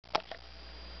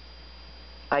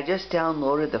I just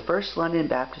downloaded the First London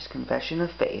Baptist Confession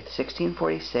of Faith,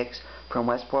 1646, from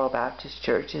Westboro Baptist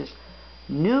Church's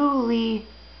newly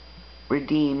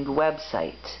redeemed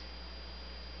website.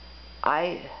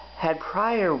 I had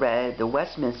prior read the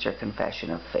Westminster Confession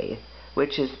of Faith,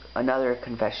 which is another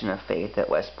confession of faith that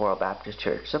Westboro Baptist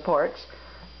Church supports,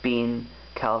 being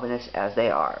Calvinists as they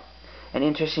are. And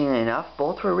interestingly enough,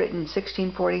 both were written in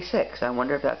 1646. I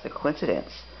wonder if that's a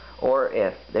coincidence, or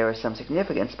if there was some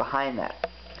significance behind that.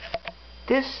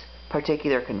 This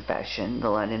particular confession,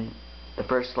 the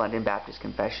First London Baptist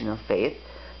Confession of Faith,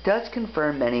 does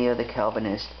confirm many of the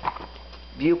Calvinist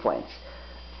viewpoints.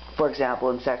 For example,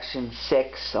 in section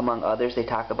 6, among others, they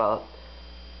talk about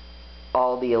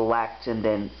all the elect, and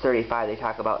then 35 they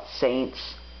talk about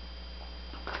saints.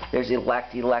 There's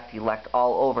elect, elect, elect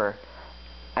all over.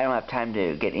 I don't have time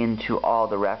to get into all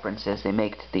the references they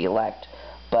make to the elect,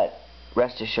 but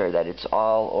rest assured that it's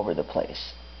all over the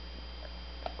place.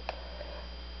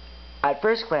 At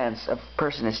first glance, a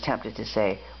person is tempted to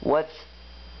say, what's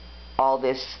all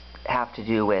this have to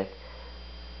do with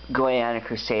going on a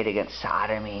crusade against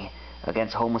sodomy,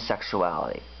 against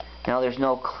homosexuality? Now, there's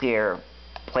no clear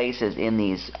places in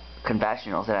these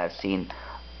confessionals that I've seen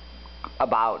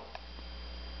about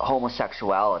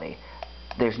homosexuality.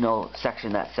 There's no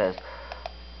section that says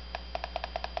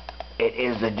it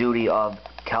is the duty of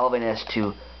Calvinists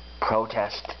to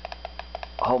protest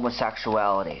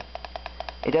homosexuality.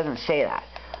 It doesn't say that.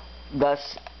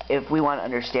 Thus, if we want to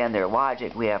understand their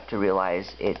logic, we have to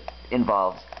realize it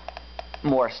involves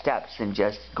more steps than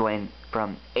just going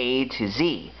from A to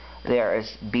Z. There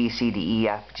is B, C, D, E,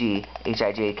 F, G, H,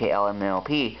 I, J, K, L, M, N, O,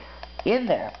 P in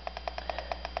there.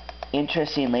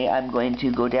 Interestingly, I'm going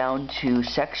to go down to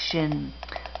section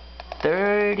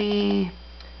 36,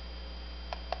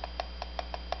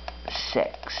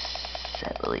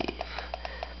 I believe.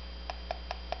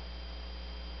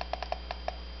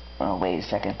 Oh, wait a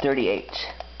second. 38.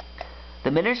 The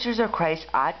ministers of Christ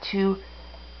ought to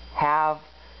have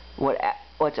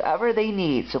whatever they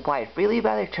need supplied freely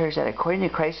by the church, that according to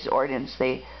Christ's ordinance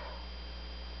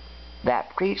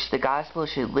that preach the gospel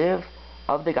should live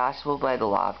of the gospel by the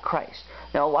law of Christ.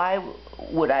 Now, why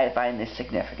would I find this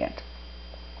significant?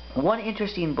 One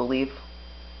interesting belief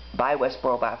by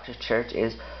Westboro Baptist Church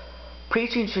is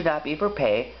preaching should not be for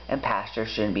pay, and pastors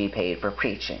shouldn't be paid for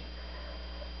preaching.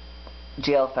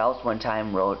 J.L. Phelps one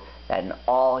time wrote that in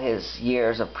all his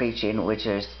years of preaching, which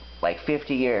is like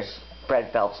 50 years,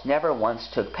 Fred Phelps never once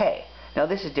took pay. Now,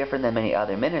 this is different than many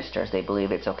other ministers. They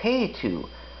believe it's okay to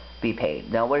be paid.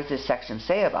 Now, what does this section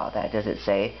say about that? Does it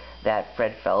say that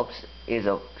Fred Phelps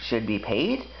should be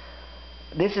paid?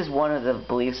 This is one of the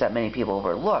beliefs that many people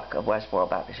overlook of Westboro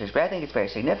Baptist Church, but I think it's very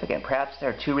significant. Perhaps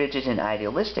they're too rigid and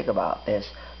idealistic about this.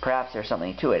 Perhaps there's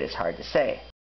something to it. It's hard to say.